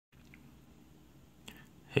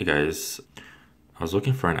Hey guys, I was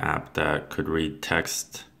looking for an app that could read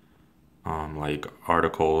text, like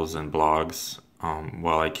articles and blogs,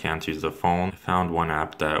 while I can't use the phone. I found one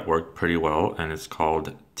app that worked pretty well and it's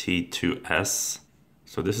called T2S.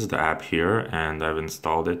 So this is the app here and I've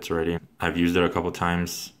installed it already. I've used it a couple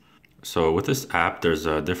times. So with this app, there's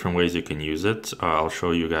different ways you can use it. I'll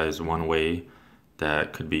show you guys one way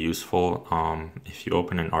that could be useful. If you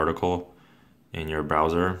open an article in your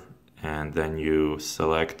browser and then you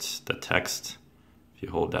select the text, if you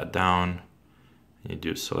hold that down, you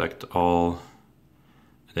do select all,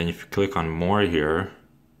 and then if you click on more here,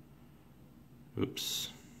 oops,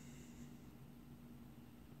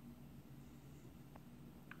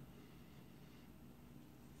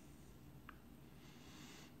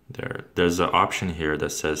 there's an option here that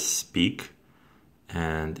says speak,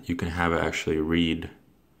 and you can have it actually read.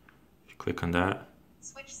 If you click on that,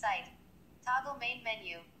 switch site, toggle main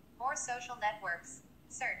menu, more social networks,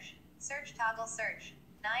 search toggle search,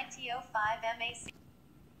 9T05 MAC.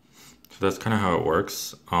 So that's kind of how it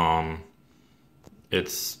works.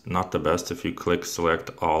 It's not the best. If you click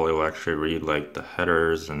select all, it will actually read like the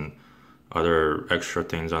headers and other extra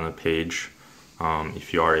things on the page.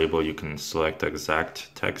 If you are able, you can select the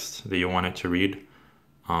exact text that you want it to read.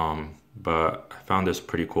 But I found this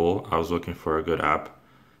pretty cool. I was looking for a good app,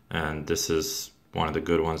 and this is one of the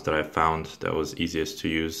good ones that I found that was easiest to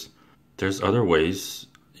use. There's other ways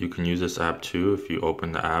you can use this app too. If you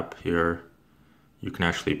open the app here, you can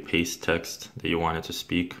actually paste text that you want it to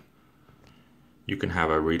speak. You can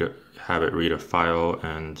have it read a file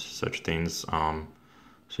and such things. So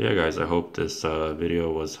yeah, guys, I hope this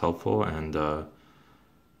video was helpful, and I'll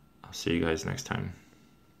see you guys next time.